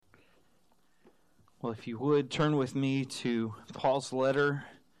Well, if you would, turn with me to Paul's letter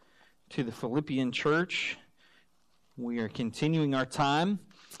to the Philippian church. We are continuing our time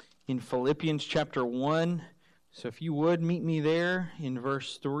in Philippians chapter 1. So if you would, meet me there in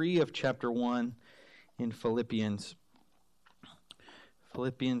verse 3 of chapter 1 in Philippians.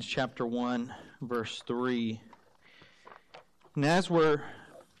 Philippians chapter 1, verse 3. And as we're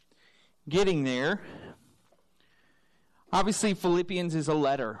getting there, obviously Philippians is a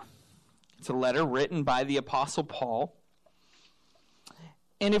letter. It's a letter written by the Apostle Paul.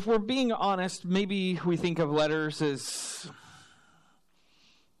 And if we're being honest, maybe we think of letters as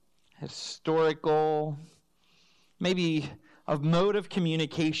historical, maybe a mode of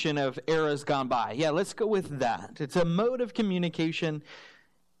communication of eras gone by. Yeah, let's go with that. It's a mode of communication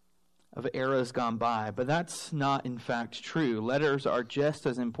of eras gone by, but that's not in fact true. Letters are just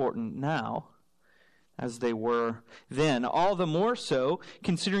as important now as they were then. All the more so,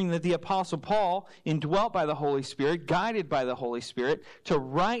 considering that the Apostle Paul, indwelt by the Holy Spirit, guided by the Holy Spirit, to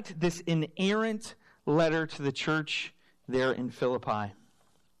write this inerrant letter to the church there in Philippi.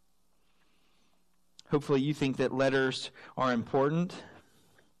 Hopefully you think that letters are important.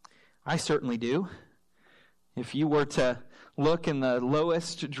 I certainly do. If you were to look in the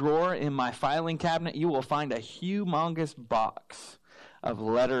lowest drawer in my filing cabinet, you will find a humongous box of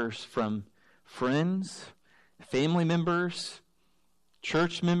letters from friends, family members,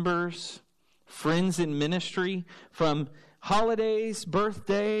 church members, friends in ministry, from holidays,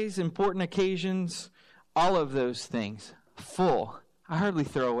 birthdays, important occasions, all of those things, full. I hardly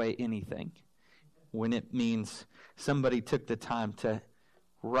throw away anything when it means somebody took the time to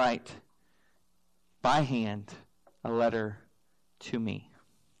write by hand a letter to me.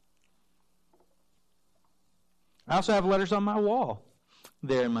 I also have letters on my wall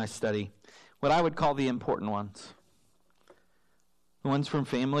there in my study. What I would call the important ones. The ones from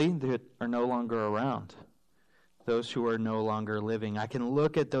family that are no longer around. Those who are no longer living. I can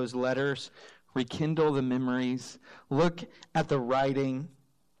look at those letters, rekindle the memories, look at the writing,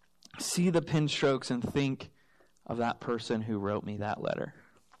 see the pen strokes, and think of that person who wrote me that letter.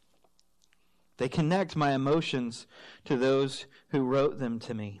 They connect my emotions to those who wrote them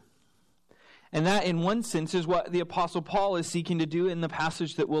to me. And that, in one sense, is what the Apostle Paul is seeking to do in the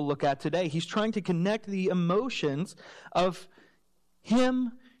passage that we'll look at today. He's trying to connect the emotions of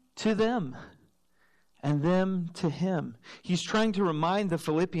him to them and them to him. He's trying to remind the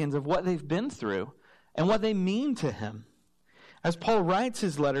Philippians of what they've been through and what they mean to him. As Paul writes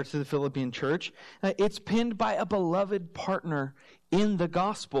his letter to the Philippian church, it's penned by a beloved partner in the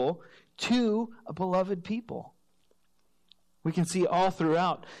gospel to a beloved people. We can see all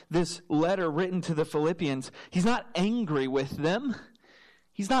throughout this letter written to the Philippians, he's not angry with them.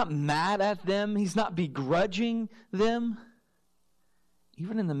 He's not mad at them. He's not begrudging them.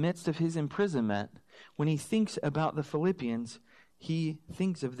 Even in the midst of his imprisonment, when he thinks about the Philippians, he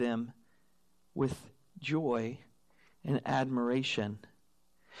thinks of them with joy and admiration.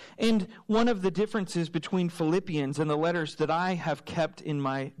 And one of the differences between Philippians and the letters that I have kept in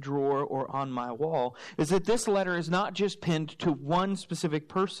my drawer or on my wall is that this letter is not just penned to one specific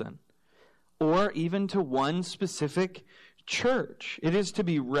person or even to one specific church. It is to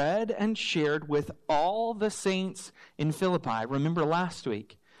be read and shared with all the saints in Philippi. Remember last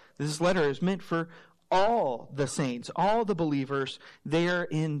week, this letter is meant for all the saints, all the believers there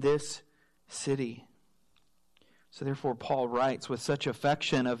in this city. So therefore, Paul writes with such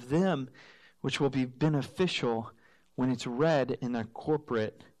affection of them, which will be beneficial when it's read in a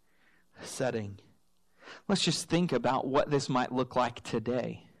corporate setting. Let's just think about what this might look like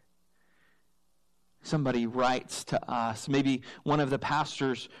today. Somebody writes to us, maybe one of the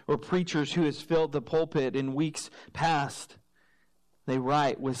pastors or preachers who has filled the pulpit in weeks past. They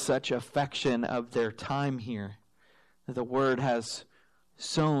write with such affection of their time here, that the word has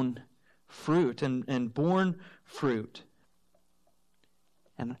sown fruit and borne fruit.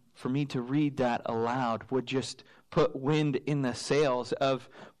 And for me to read that aloud would just put wind in the sails of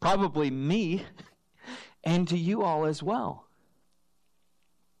probably me and to you all as well.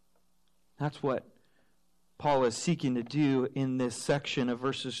 That's what Paul is seeking to do in this section of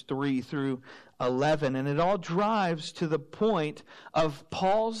verses 3 through 11. And it all drives to the point of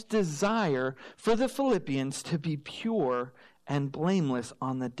Paul's desire for the Philippians to be pure and blameless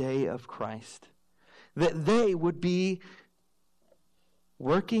on the day of Christ. That they would be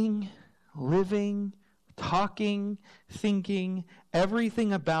working, living, talking, thinking,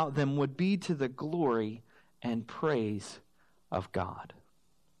 everything about them would be to the glory and praise of God.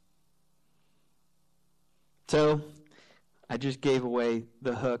 So, I just gave away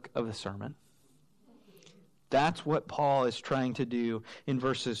the hook of the sermon. That's what Paul is trying to do in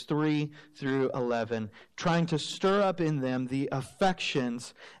verses 3 through 11, trying to stir up in them the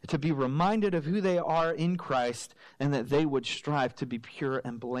affections to be reminded of who they are in Christ and that they would strive to be pure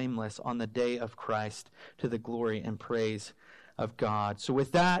and blameless on the day of Christ to the glory and praise of God. So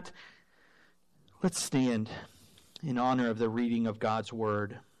with that, let's stand in honor of the reading of God's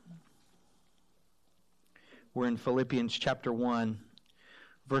word. We're in Philippians chapter 1,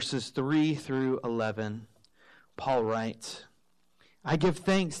 verses 3 through 11. Paul writes, I give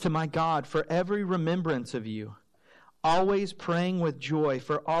thanks to my God for every remembrance of you, always praying with joy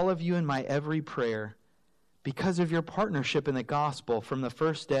for all of you in my every prayer, because of your partnership in the gospel from the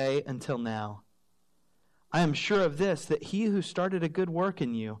first day until now. I am sure of this, that he who started a good work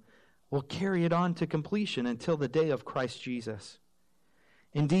in you will carry it on to completion until the day of Christ Jesus.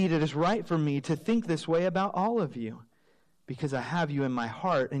 Indeed, it is right for me to think this way about all of you, because I have you in my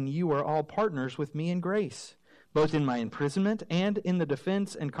heart, and you are all partners with me in grace, both in my imprisonment and in the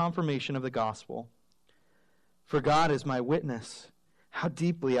defense and confirmation of the gospel. For God is my witness, how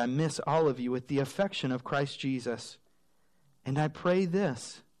deeply I miss all of you with the affection of Christ Jesus. And I pray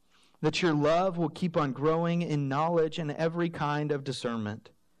this, that your love will keep on growing in knowledge and every kind of discernment,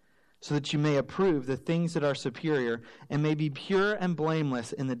 so that you may approve the things that are superior and may be pure and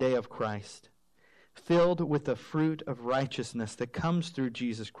blameless in the day of Christ, filled with the fruit of righteousness that comes through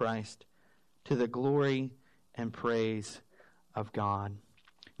Jesus Christ, to the glory and praise of God.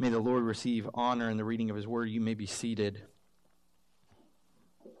 May the Lord receive honor in the reading of his word. You may be seated.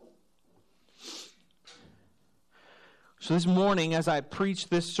 So this morning, as I preach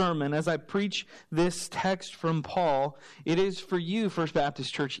this sermon, as I preach this text from Paul, it is for you, First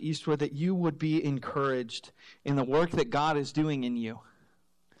Baptist Church Eastwood, that you would be encouraged in the work that God is doing in you.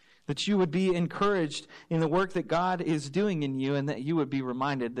 That you would be encouraged in the work that God is doing in you, and that you would be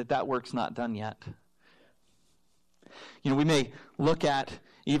reminded that that work's not done yet. You know, we may look at,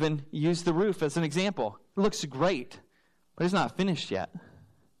 even use the roof as an example. It looks great, but it's not finished yet.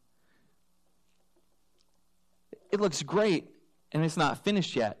 It looks great, and it's not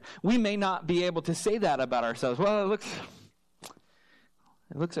finished yet. We may not be able to say that about ourselves. Well, it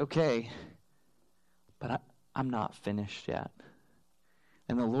looks okay, but I'm not finished yet.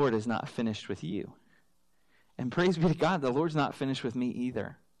 And the Lord is not finished with you. And praise be to God, the Lord's not finished with me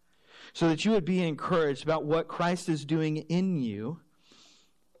either. So that you would be encouraged about what Christ is doing in you,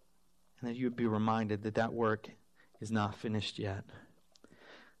 and that you would be reminded that that work is not finished yet.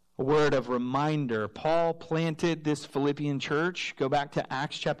 A word of reminder. Paul planted this Philippian church. Go back to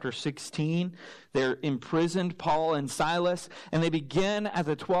Acts chapter 16. They're imprisoned, Paul and Silas, and they begin at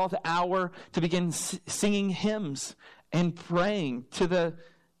the 12th hour to begin singing hymns and praying to the,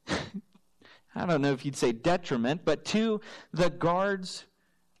 I don't know if you'd say detriment, but to the guards'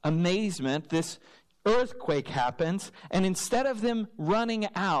 amazement. This earthquake happens, and instead of them running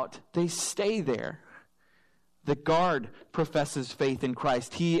out, they stay there. The guard professes faith in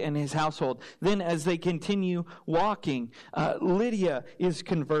Christ, he and his household. Then as they continue walking, Lydia is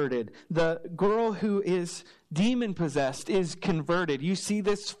converted. The girl who is demon-possessed is converted. You see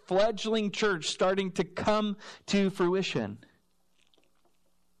this fledgling church starting to come to fruition.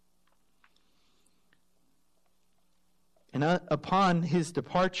 And upon his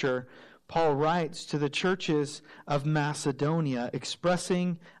departure, Paul writes to the churches of Macedonia,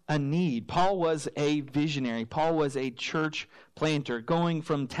 expressing a need. Paul was a visionary. Paul was a church planter, going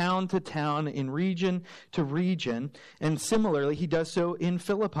from town to town, in region to region. And similarly, he does so in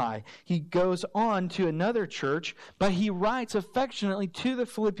Philippi. He goes on to another church, but he writes affectionately to the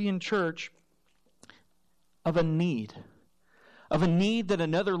Philippian church of a need that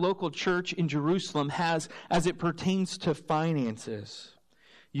another local church in Jerusalem has as it pertains to finances.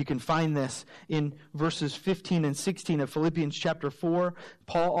 You can find this in verses 15 and 16 of Philippians chapter 4.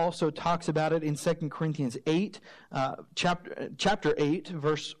 Paul also talks about it in 2 Corinthians 8, chapter 8,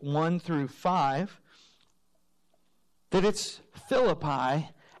 verse 1 through 5, that it's Philippi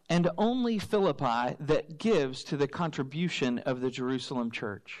and only Philippi that gives to the contribution of the Jerusalem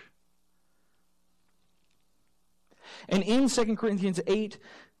church. And in 2 Corinthians 8,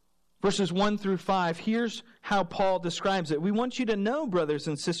 verses 1 through 5, here's how Paul describes it. We want you to know, brothers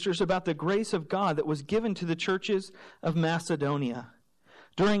and sisters, about the grace of God that was given to the churches of Macedonia.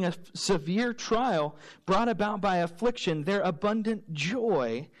 During a severe trial brought about by affliction, their abundant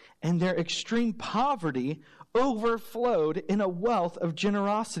joy and their extreme poverty overflowed in a wealth of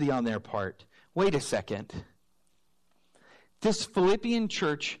generosity on their part. Wait a second. This Philippian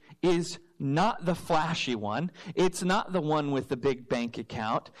church is not the flashy one. It's not the one with the big bank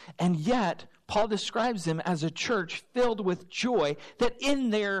account. And yet, Paul describes them as a church filled with joy, that in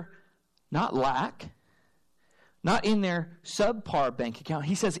their, not lack, Not in their subpar bank account.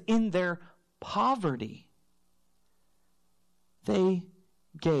 He says in their poverty. They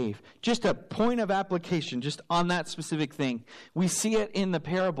gave. Just a point of application, just on that specific thing. We see it in the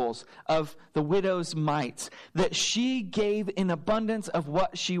parables of the widow's mites, that she gave in abundance of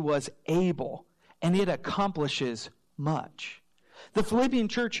what she was able, and it accomplishes much. The Philippian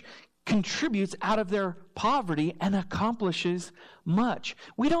church contributes out of their poverty and accomplishes much.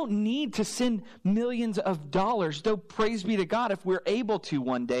 We don't need to send millions of dollars, though praise be to God if we're able to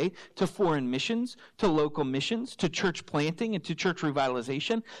one day, to foreign missions, to local missions, to church planting, and to church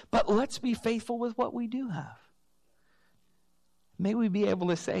revitalization. But let's be faithful with what we do have. May we be able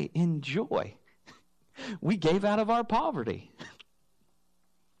to say, enjoy. We gave out of our poverty.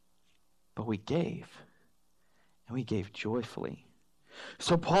 But we gave. And we gave joyfully.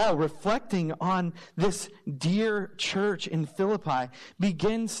 So Paul, reflecting on this dear church in Philippi,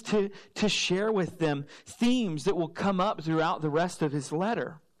 begins to share with them themes that will come up throughout the rest of his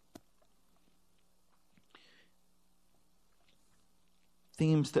letter.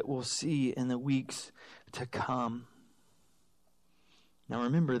 Themes that we'll see in the weeks to come. Now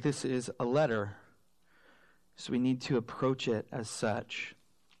remember, this is a letter, so we need to approach it as such.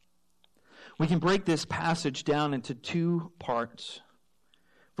 We can break this passage down into two parts.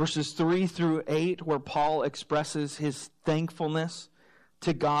 Verses 3 through 8, where Paul expresses his thankfulness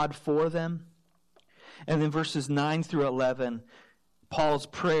to God for them. And then verses 9 through 11, Paul's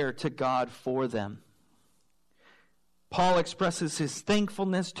prayer to God for them. Paul expresses his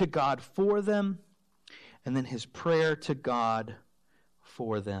thankfulness to God for them, and then his prayer to God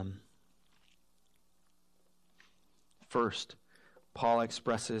for them. First, Paul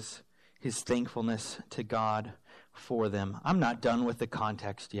expresses his thankfulness to God for them. I'm not done with the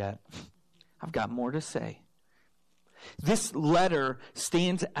context yet. I've got more to say. This letter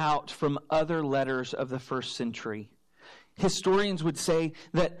stands out from other letters of the first century. Historians would say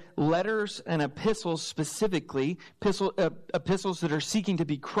that letters and epistles specifically, epistles that are seeking to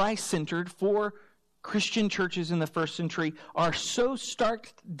be Christ-centered for Christian churches in the first century, are so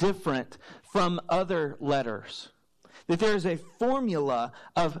stark different from other letters. That there is a formula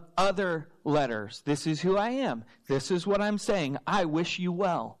of other letters. This is who I am. This is what I'm saying. I wish you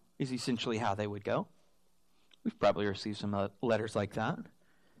well, is essentially how they would go. We've probably received some letters like that.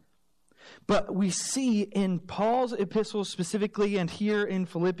 But we see in Paul's epistles specifically, and here in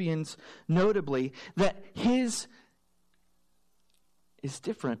Philippians notably, that his is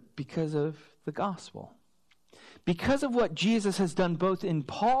different because of the gospel. Because of what Jesus has done both in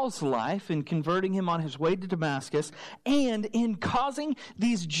Paul's life, in converting him on his way to Damascus, and in causing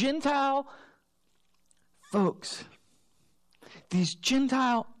these Gentile folks, these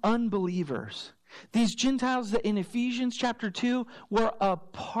Gentile unbelievers, these Gentiles that in Ephesians chapter 2 were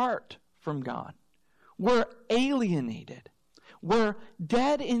apart from God, were alienated, were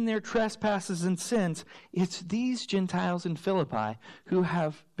dead in their trespasses and sins. It's these Gentiles in Philippi who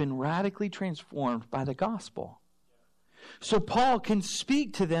have been radically transformed by the gospel. So Paul can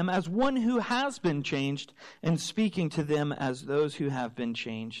speak to them as one who has been changed, and speaking to them as those who have been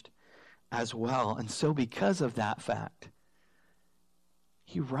changed as well. And so because of that fact,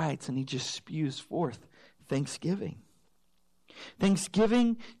 he writes and he just spews forth thanksgiving.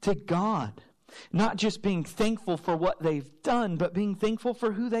 Thanksgiving to God. Not just being thankful for what they've done, but being thankful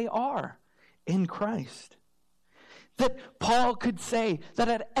for who they are in Christ. That Paul could say that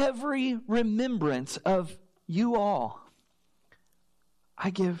at every remembrance of you all, I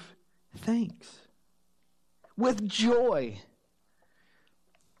give thanks with joy.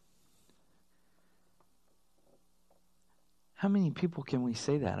 How many people can we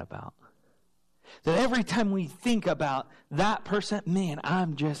say that about? That every time we think about that person, man,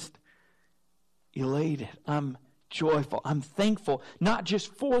 I'm just elated. I'm joyful. I'm thankful, not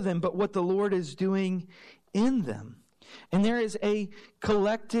just for them, but what the Lord is doing in them. And there is a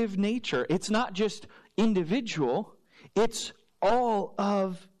collective nature. It's not just individual. It's all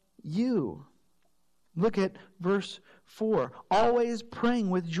of you. Look at verse 4. Always praying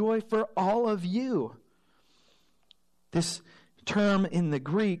with joy for all of you. This term in the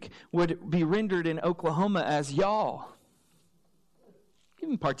Greek would be rendered in Oklahoma as y'all.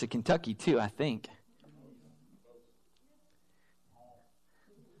 Even parts of Kentucky too, I think.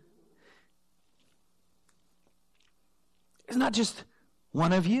 It's not just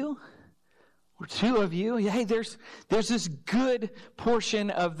one of you or two of you. Hey, there's this good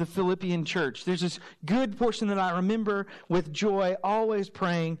portion of the Philippian church. There's this good portion that I remember with joy, always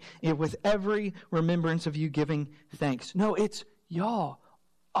praying, with every remembrance of you giving thanks. No, it's y'all,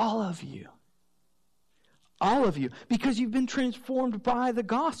 all of you. All of you, because you've been transformed by the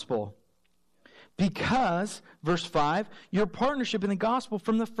gospel. Because, verse 5, your partnership in the gospel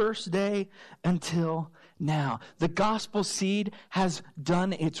from the first day until now. The gospel seed has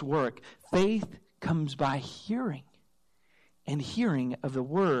done its work. Faith comes by hearing, and hearing of the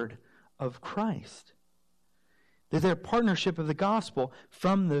word of Christ. Their partnership of the gospel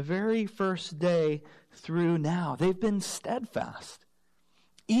from the very first day through now. They've been steadfast.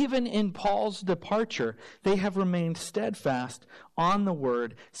 Even in Paul's departure, they have remained steadfast on the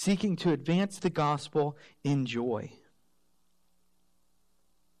word, seeking to advance the gospel in joy.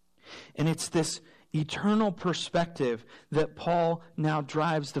 And it's this eternal perspective that Paul now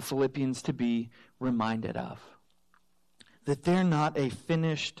drives the Philippians to be reminded of. That they're not a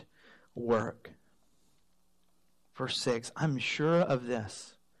finished work. Verse 6, I'm sure of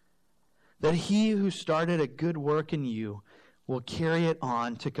this, that he who started a good work in you will carry it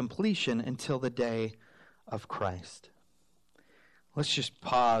on to completion until the day of Christ. Let's just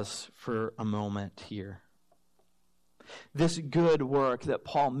pause for a moment here. This good work that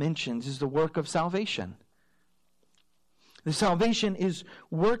Paul mentions is the work of salvation. The salvation is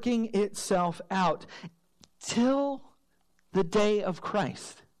working itself out till the day of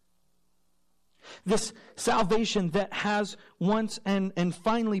Christ. This salvation that has once and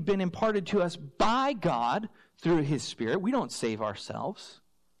finally been imparted to us by God through His Spirit. We don't save ourselves.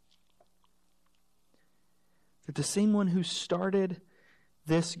 That the same one who started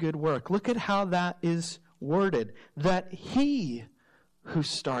this good work. Look at how that is worded. That He who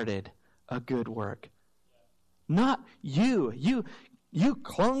started a good work. Not you. You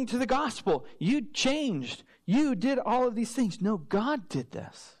clung to the gospel. You changed. You did all of these things. No, God did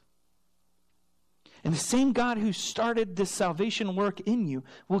this. And the same God who started this salvation work in you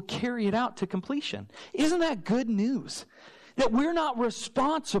will carry it out to completion. Isn't that good news? That we're not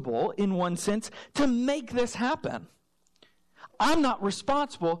responsible, in one sense, to make this happen. I'm not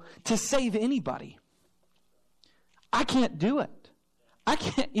responsible to save anybody. I can't do it. I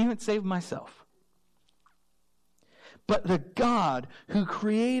can't even save myself. But the God who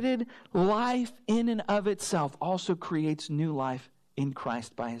created life in and of itself also creates new life in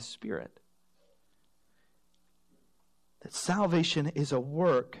Christ by His Spirit. That salvation is a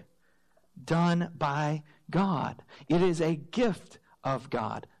work done by God. It is a gift of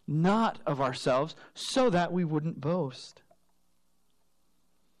God, not of ourselves, so that we wouldn't boast.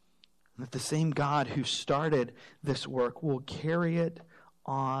 And that the same God who started this work will carry it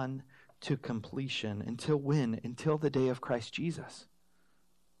on to completion. Until when? Until the day of Christ Jesus.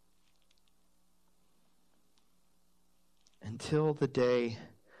 Until the day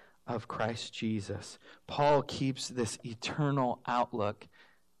of Christ Jesus. Paul keeps this eternal outlook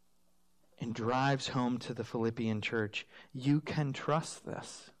and drives home to the Philippian church. You can trust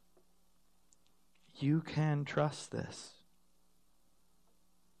this. You can trust this.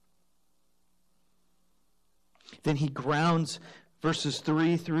 Then he grounds verses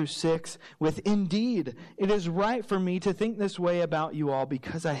 3 through 6 with, indeed, it is right for me to think this way about you all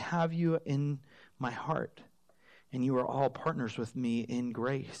because I have you in my heart. And you are all partners with me in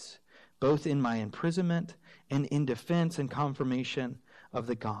grace, both in my imprisonment and in defense and confirmation of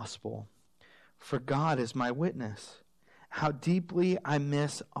the gospel. For God is my witness, how deeply I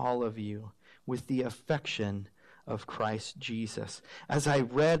miss all of you with the affection of Christ Jesus. As I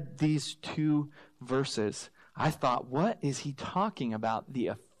read these two verses, I thought, what is he talking about? The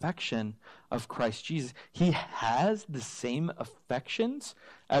affection of Christ Jesus. He has the same affections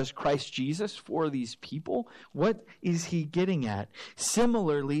as Christ Jesus for these people. What is he getting at?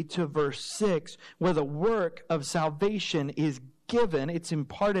 Similarly to verse 6, where the work of salvation is given, it's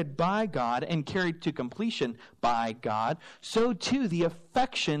imparted by God and carried to completion by God, so too the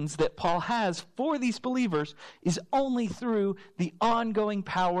affections that Paul has for these believers is only through the ongoing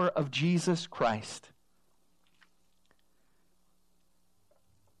power of Jesus Christ.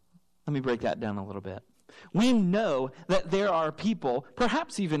 Let me break that down a little bit. We know that there are people,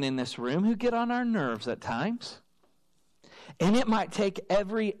 perhaps even in this room, who get on our nerves at times. And it might take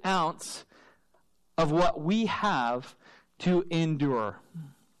every ounce of what we have to endure.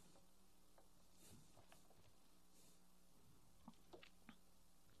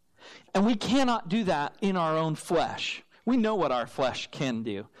 And we cannot do that in our own flesh. We know what our flesh can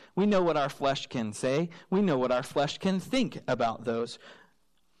do. We know what our flesh can say. We know what our flesh can think about those.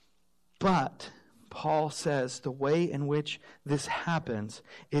 But Paul says the way in which this happens,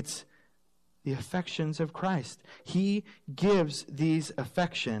 it's the affections of Christ. He gives these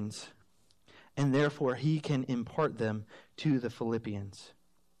affections, and therefore he can impart them to the Philippians.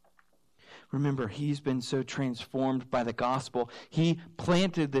 Remember, he's been so transformed by the gospel. He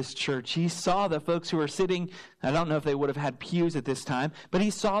planted this church. He saw the folks who were sitting, I don't know if they would have had pews at this time, but he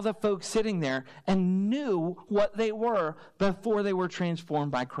saw the folks sitting there and knew what they were before they were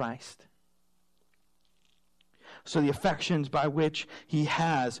transformed by Christ. So the affections by which he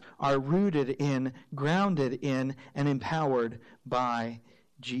has are rooted in, grounded in, and empowered by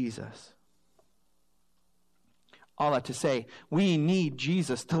Jesus. All that to say, we need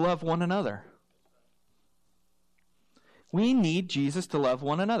Jesus to love one another. We need Jesus to love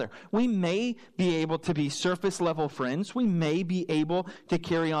one another. We may be able to be surface level friends. We may be able to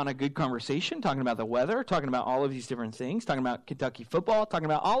carry on a good conversation, talking about the weather, talking about all of these different things, talking about Kentucky football, talking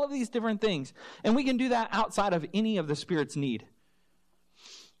about all of these different things. And we can do that outside of any of the Spirit's need.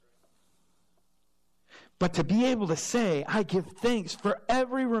 But to be able to say, I give thanks for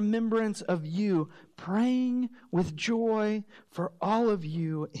every remembrance of you, praying with joy for all of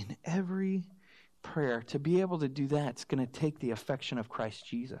you in every prayer. To be able to do that, it's going to take the affection of Christ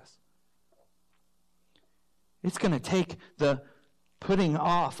Jesus. It's going to take the putting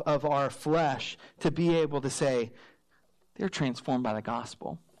off of our flesh to be able to say, they're transformed by the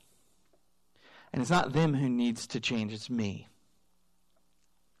gospel. And it's not them who needs to change, it's me.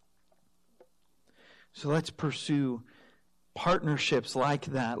 So let's pursue partnerships like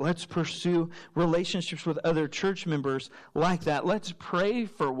that. Let's pursue relationships with other church members like that. Let's pray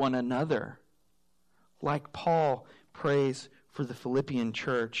for one another, like Paul prays for the Philippian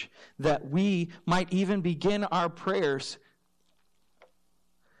church, that we might even begin our prayers.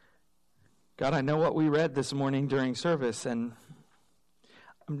 God, I know what we read this morning during service, and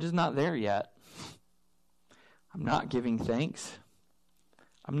I'm just not there yet. I'm not giving thanks.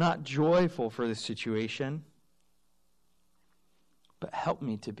 I'm not joyful for this situation, but help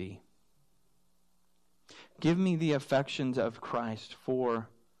me to be. Give me the affections of Christ for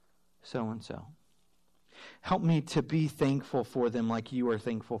so-and-so. Help me to be thankful for them like you are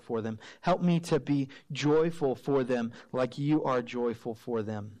thankful for them. Help me to be joyful for them like you are joyful for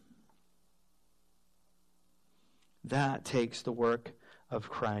them. That takes the work of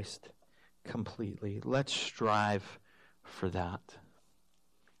Christ completely. Let's strive for that.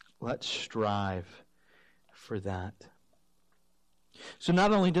 Let's strive for that. So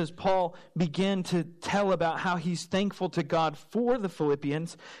not only does Paul begin to tell about how he's thankful to God for the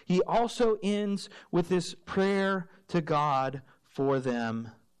Philippians, he also ends with this prayer to God for them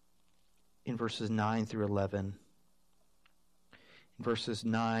in verses 9 through 11. In verses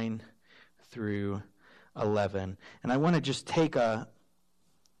 9 through 11. And I want to just take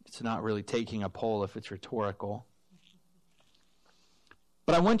it's not really taking a poll if it's rhetorical.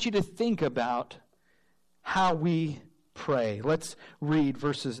 But I want you to think about how we pray. Let's read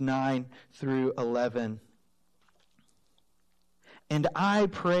verses 9 through 11. And I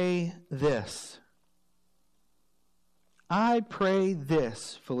pray this. I pray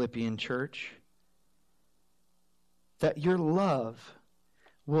this, Philippian church, that your love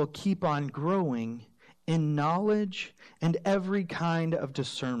will keep on growing in knowledge and every kind of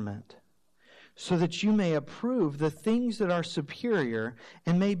discernment, so that you may approve the things that are superior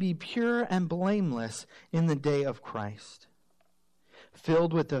and may be pure and blameless in the day of Christ,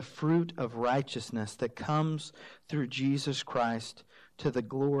 filled with the fruit of righteousness that comes through Jesus Christ to the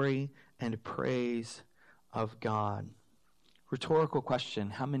glory and praise of God. Rhetorical question,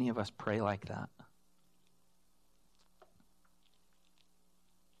 how many of us pray like that?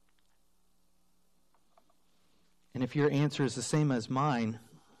 And if your answer is the same as mine,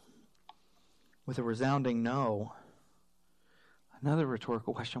 with a resounding no, another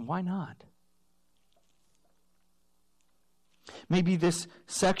rhetorical question, why not? Maybe this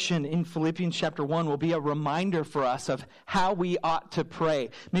section in Philippians chapter 1 will be a reminder for us of how we ought to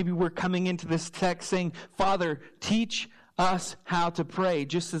pray. Maybe we're coming into this text saying, Father, teach us how to pray.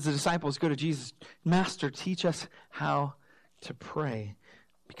 Just as the disciples go to Jesus, Master, teach us how to pray.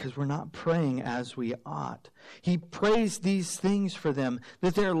 Because we're not praying as we ought. He prays these things for them,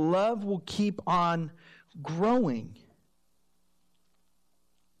 that their love will keep on growing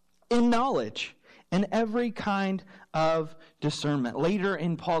in knowledge and every kind of discernment. Later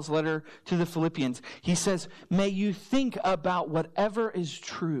in Paul's letter to the Philippians, he says, may you think about whatever is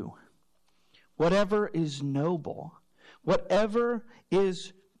true, whatever is noble, whatever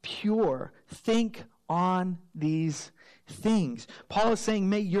is pure. Think on these things. Paul is saying,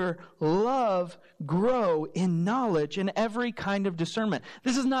 may your love grow in knowledge and every kind of discernment.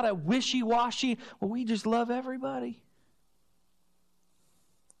 This is not a wishy-washy, well, we just love everybody.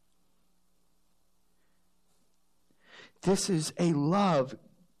 This is a love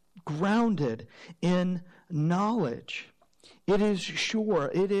grounded in knowledge. It is sure.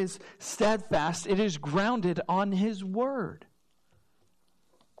 It is steadfast. It is grounded on His Word.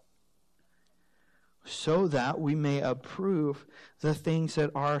 So that we may approve the things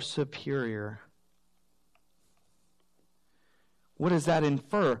that are superior. What does that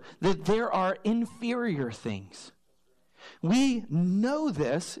infer? That there are inferior things. We know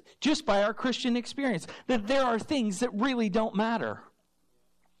this just by our Christian experience, that there are things that really don't matter.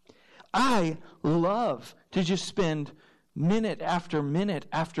 I love to just spend minute after minute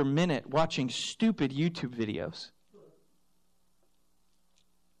after minute watching stupid YouTube videos.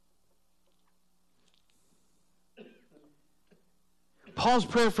 Paul's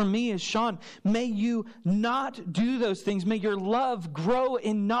prayer for me is, Sean, may you not do those things. May your love grow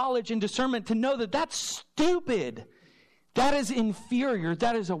in knowledge and discernment to know that that's stupid. That is inferior.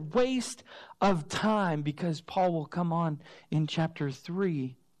 That is a waste of time, because Paul will come on in chapter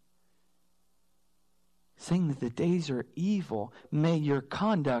 3 saying that the days are evil. May your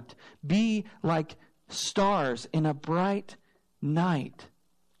conduct be like stars in a bright night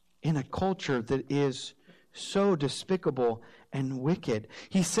in a culture that is so despicable and wicked.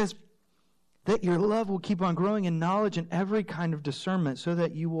 He says that your love will keep on growing in knowledge and every kind of discernment, so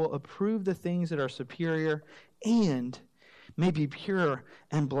that you will approve the things that are superior and may be pure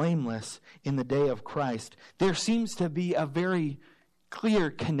and blameless in the day of Christ. There seems to be a very clear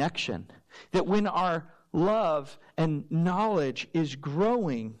connection that when our love and knowledge is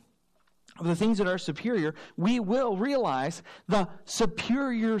growing of the things that are superior, we will realize the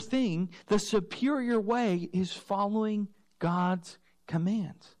superior thing, the superior way is following God's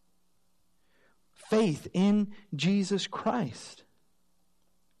commands. Faith in Jesus Christ.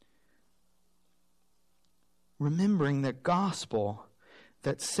 Remembering the gospel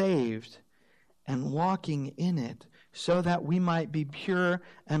that saved and walking in it, so that we might be pure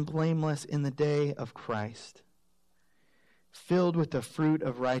and blameless in the day of Christ, filled with the fruit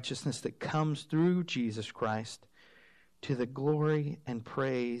of righteousness that comes through Jesus Christ, to the glory and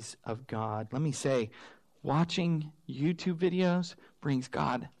praise of God. Let me say, watching YouTube videos brings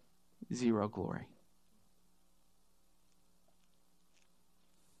God zero glory.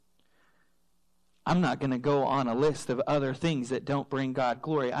 I'm not going to go on a list of other things that don't bring God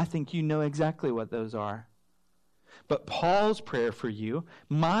glory. I think you know exactly what those are. But Paul's prayer for you,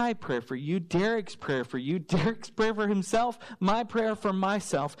 my prayer for you, Derek's prayer for you, Derek's prayer for himself, my prayer for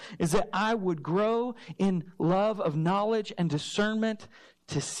myself, is that I would grow in love of knowledge and discernment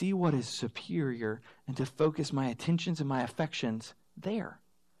to see what is superior and to focus my attentions and my affections there.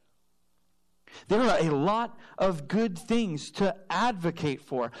 There are a lot of good things to advocate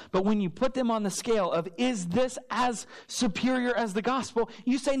for, but when you put them on the scale of, is this as superior as the gospel,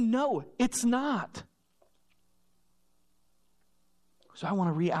 you say, no, it's not. So I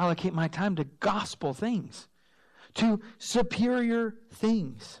want to reallocate my time to gospel things, to superior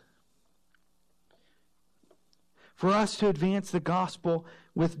things. For us to advance the gospel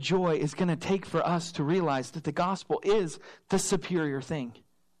with joy is going to take for us to realize that the gospel is the superior thing.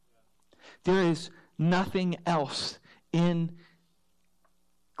 There is nothing else in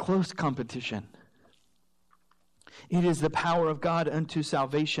close competition. It is the power of God unto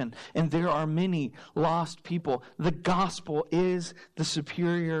salvation, and there are many lost people. The gospel is the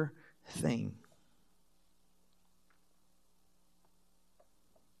superior thing.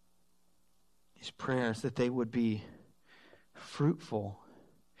 These prayers, that they would be fruitful,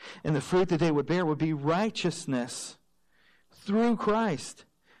 and the fruit that they would bear would be righteousness through Christ,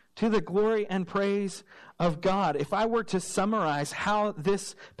 to the glory and praise of God. If I were to summarize how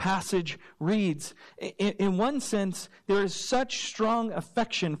this passage reads, in one sense, there is such strong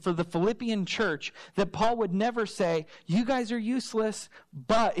affection for the Philippian church that Paul would never say, you guys are useless,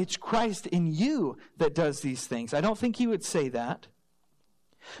 but it's Christ in you that does these things. I don't think he would say that.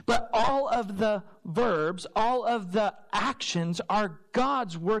 But all of the verbs, all of the actions are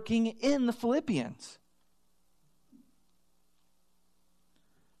God's working in the Philippians.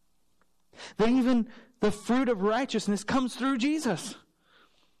 That even the fruit of righteousness comes through Jesus.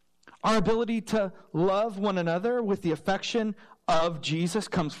 Our ability to love one another with the affection of Jesus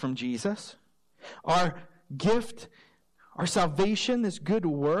comes from Jesus. Our gift, our salvation, this good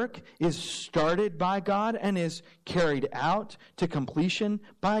work, is started by God and is carried out to completion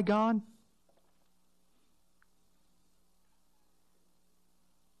by God.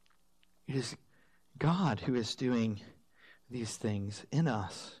 It is God who is doing these things in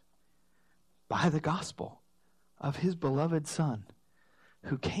us by the gospel of his beloved Son,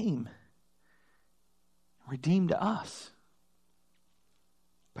 who came and redeemed us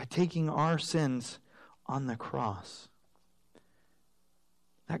by taking our sins on the cross.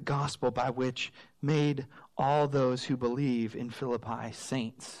 That gospel by which made all those who believe in Philippi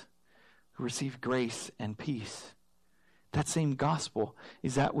saints, who received grace and peace. That same gospel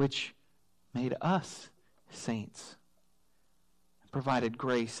is that which made us saints, and provided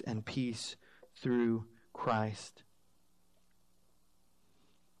grace and peace through Christ.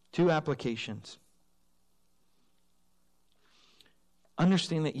 2 applications.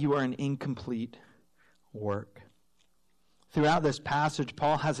 Understand that you are an incomplete work. Throughout this passage,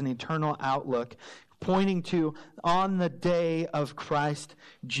 Paul has an eternal outlook pointing to on the day of Christ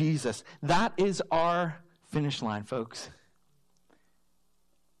Jesus. That is our finish line, folks.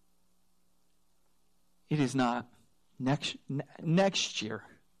 It is not next year.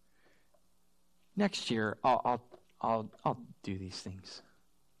 Next year, I'll do these things.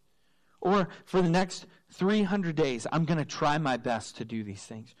 Or for the next 300 days, I'm going to try my best to do these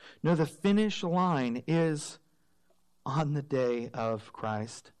things. No, the finish line is on the day of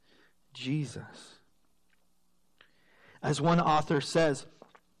Christ Jesus. As one author says,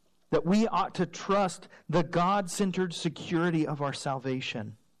 that we ought to trust the God-centered security of our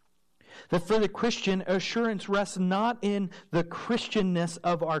salvation. That for the Christian, assurance rests not in the Christianness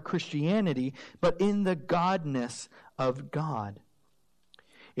of our Christianity, but in the Godness of God.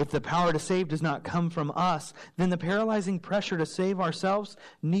 If the power to save does not come from us, then the paralyzing pressure to save ourselves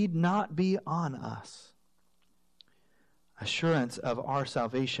need not be on us. Assurance of our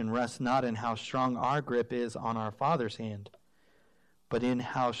salvation rests not in how strong our grip is on our Father's hand, but in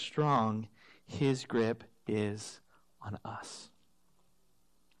how strong His grip is on us.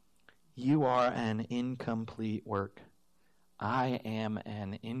 You are an incomplete work. I am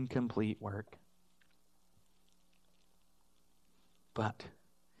an incomplete work. But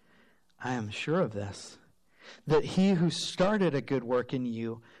I am sure of this, that He who started a good work in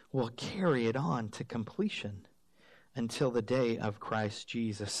you will carry it on to completion until the day of Christ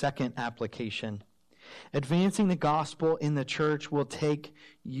Jesus. Second application. Advancing the gospel in the church will take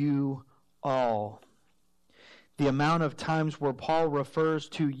you all. The amount of times where Paul refers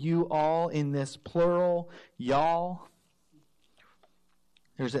to you all in this plural, y'all,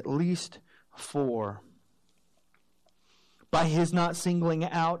 there's at least 4. By his not singling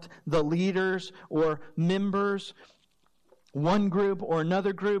out the leaders or members, one group or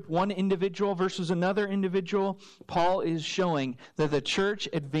another group, one individual versus another individual, Paul is showing that the church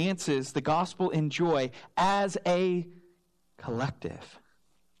advances the gospel in joy as a collective,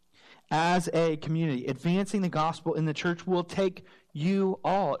 as a community. Advancing the gospel in the church will take you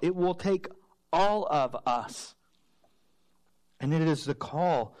all. It will take all of us. And it is the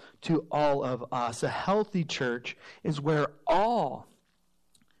call to all of us. A healthy church is where all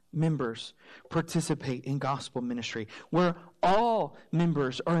members participate in gospel ministry, where all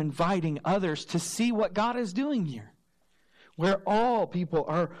members are inviting others to see what God is doing here, where all people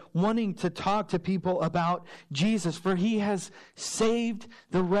are wanting to talk to people about Jesus, for He has saved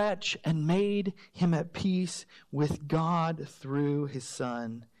the wretch and made him at peace with God through His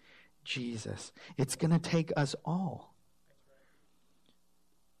Son, Jesus. It's going to take us all.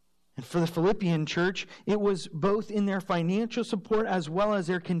 And for the Philippian church, it was both in their financial support as well as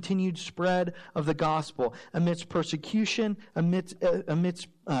their continued spread of the gospel amidst persecution, amidst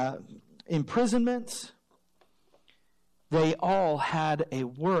imprisonments. They all had a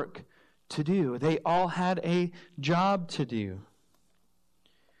work to do. They all had a job to do.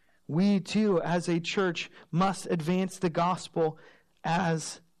 We too, as a church, must advance the gospel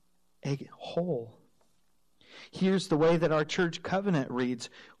as a whole. Here's the way that our church covenant reads.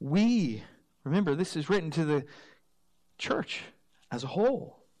 Remember, this is written to the church as a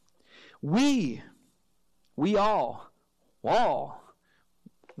whole. We all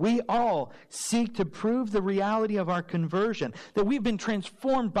seek to prove the reality of our conversion, that we've been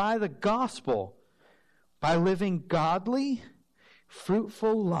transformed by the gospel, by living godly,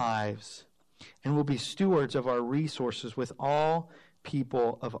 fruitful lives, and will be stewards of our resources with all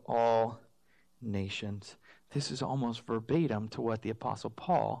people of all nations. This is almost verbatim to what the Apostle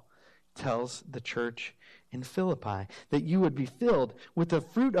Paul tells the church in Philippi, that you would be filled with the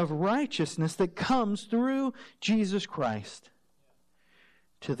fruit of righteousness that comes through Jesus Christ,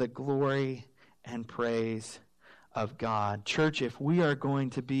 to the glory and praise of God. Church, if we are going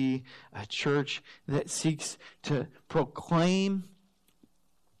to be a church that seeks to proclaim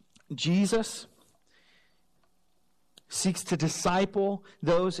Jesus, seeks to disciple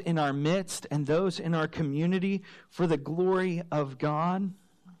those in our midst and those in our community for the glory of God,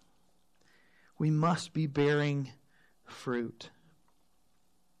 we must be bearing fruit.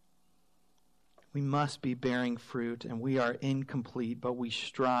 We must be bearing fruit, and we are incomplete, but we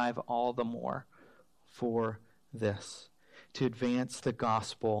strive all the more for this, to advance the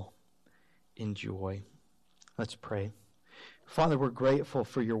gospel in joy. Let's pray. Father, we're grateful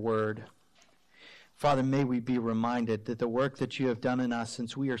for your word. Father, may we be reminded that the work that you have done in us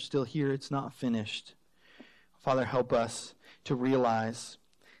since we are still here, it's not finished. Father, help us to realize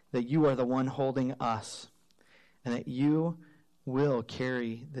that you are the one holding us and that you will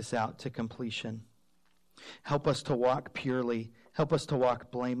carry this out to completion. Help us to walk purely. Help us to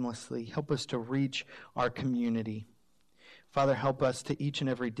walk blamelessly. Help us to reach our community. Father, help us to each and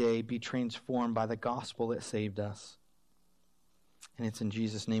every day be transformed by the gospel that saved us. And it's in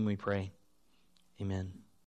Jesus' name we pray. Amen.